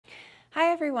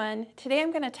everyone, today I'm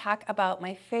going to talk about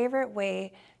my favorite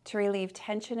way to relieve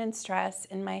tension and stress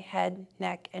in my head,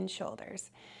 neck, and shoulders.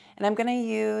 And I'm going to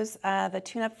use the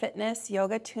Tune-Up Fitness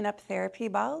Yoga Tune-Up Therapy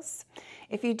balls.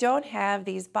 If you don't have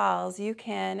these balls, you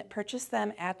can purchase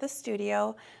them at the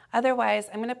studio. Otherwise,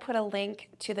 I'm going to put a link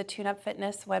to the Tune-Up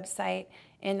Fitness website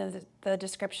in the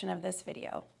description of this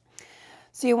video.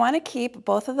 So you want to keep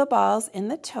both of the balls in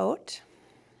the tote.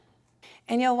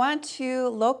 And you'll want to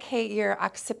locate your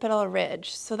occipital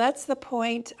ridge. So that's the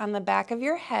point on the back of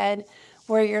your head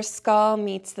where your skull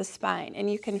meets the spine.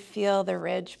 And you can feel the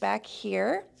ridge back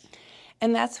here.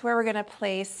 And that's where we're going to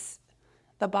place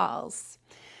the balls.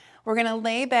 We're going to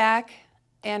lay back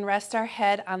and rest our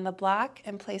head on the block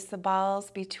and place the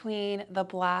balls between the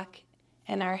block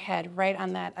and our head, right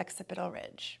on that occipital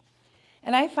ridge.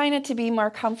 And I find it to be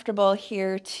more comfortable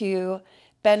here to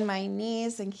bend my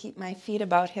knees and keep my feet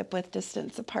about hip-width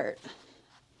distance apart.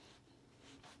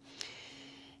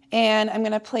 And I'm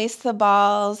going to place the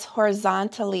balls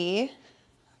horizontally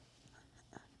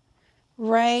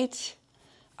right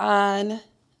on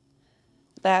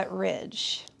that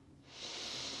ridge.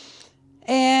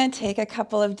 And take a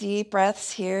couple of deep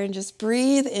breaths here and just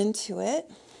breathe into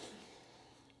it.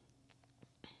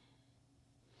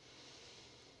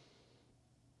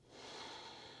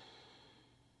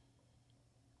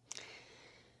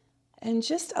 And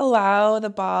just allow the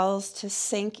balls to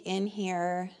sink in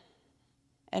here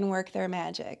and work their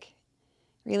magic,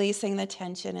 releasing the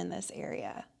tension in this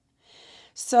area.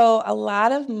 So a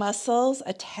lot of muscles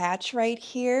attach right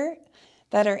here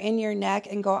that are in your neck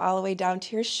and go all the way down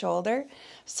to your shoulder.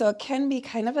 So it can be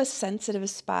kind of a sensitive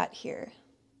spot here.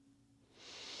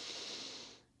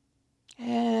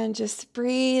 And just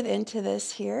breathe into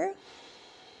this here.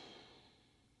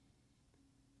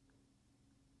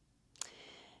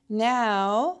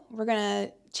 Now, we're going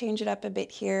to change it up a bit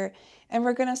here, and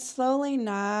we're going to slowly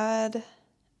nod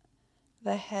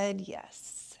the head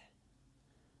yes.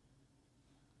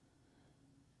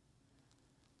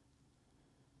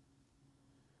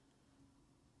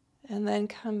 And then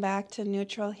come back to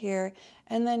neutral here,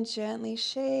 and then gently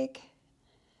shake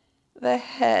the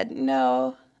head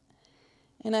no.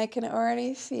 And I can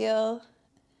already feel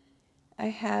I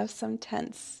have some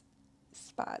tense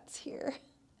spots here.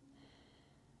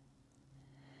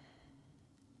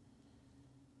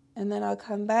 And then I'll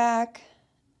come back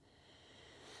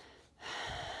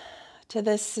to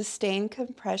this sustained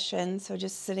compression, so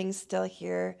just sitting still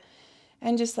here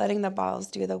and just letting the balls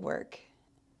do the work.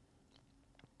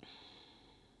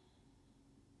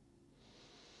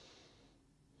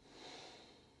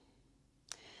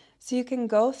 So you can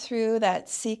go through that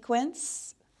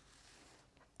sequence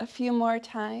a few more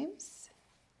times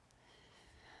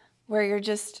where you're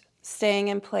just staying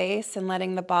in place and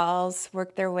letting the balls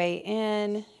work their way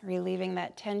in, relieving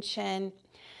that tension,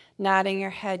 nodding your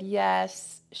head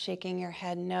yes, shaking your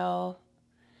head no,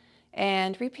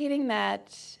 and repeating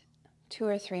that 2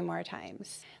 or 3 more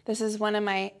times. This is one of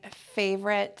my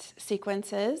favorite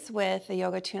sequences with the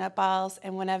Yoga Tune-Up balls,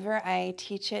 and whenever I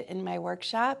teach it in my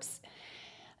workshops,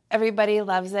 everybody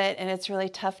loves it, and it's really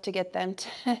tough to get them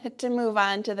to move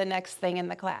on to the next thing in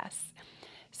the class.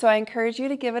 So I encourage you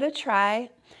to give it a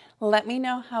try. Let me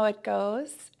know how it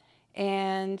goes,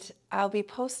 and I'll be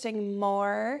posting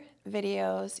more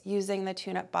videos using the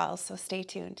tune-up balls, so stay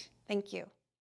tuned. Thank you.